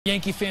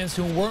Yankee fans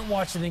who weren't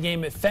watching the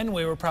game at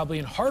Fenway were probably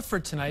in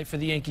Hartford tonight for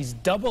the Yankees'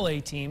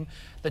 Double-A team.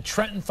 The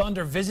Trenton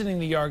Thunder visiting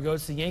the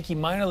Yargoats. The Yankee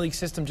minor league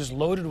system just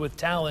loaded with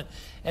talent.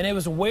 And it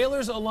was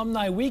Whalers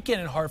alumni weekend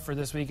in Hartford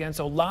this weekend,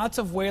 so lots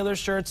of Whalers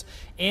shirts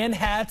and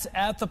hats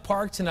at the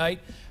park tonight.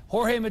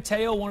 Jorge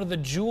Mateo, one of the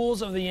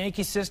jewels of the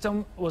Yankee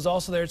system, was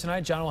also there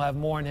tonight. John will have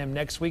more on him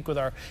next week with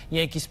our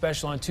Yankee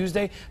special on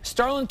Tuesday.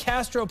 Starlin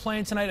Castro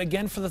playing tonight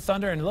again for the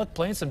Thunder, and look,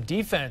 playing some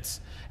defense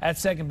at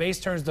second base,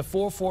 turns the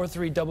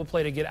 4-4-3 double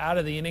play to get out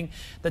of the inning.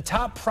 The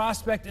top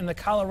prospect in the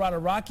Colorado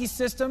Rockies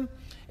system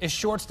is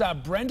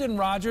shortstop Brendan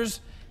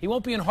Rodgers. He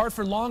won't be in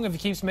Hartford long if he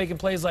keeps making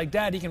plays like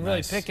that. He can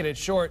really pick it at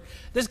short.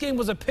 This game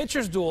was a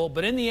pitcher's duel,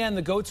 but in the end,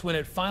 the Goats win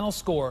it. Final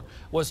score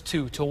was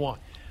 2-1.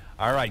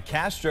 All right,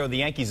 Castro, the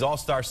Yankees'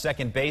 all-star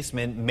second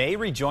baseman, may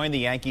rejoin the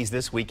Yankees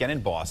this weekend in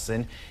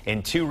Boston.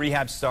 In 2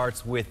 rehab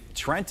starts with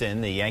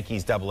Trenton, the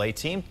Yankees' Double-A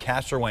team,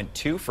 Castro went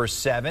 2 for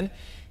 7.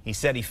 He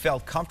said he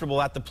felt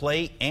comfortable at the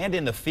plate and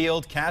in the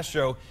field.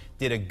 Castro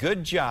did a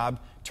good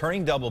job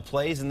turning double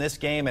plays in this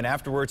game, and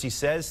afterwards he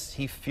says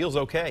he feels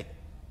okay.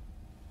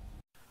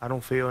 I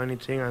don't feel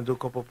anything. I do a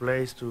couple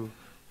plays to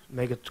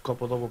make a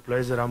couple double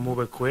plays that I move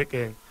it quick,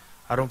 and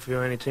I don't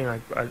feel anything.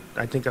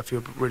 I think I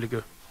feel really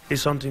good.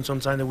 It's something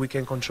sometimes that we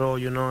can control,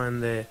 you know,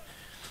 and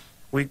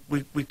we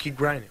keep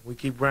grinding. We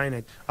keep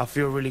grinding. I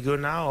feel really good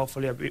now.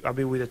 Hopefully I'll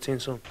be with the team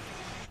soon.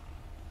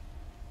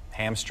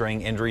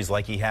 Hamstring injuries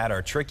like he had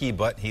are tricky,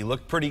 but he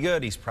looked pretty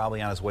good. He's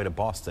probably on his way to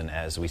Boston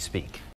as we speak.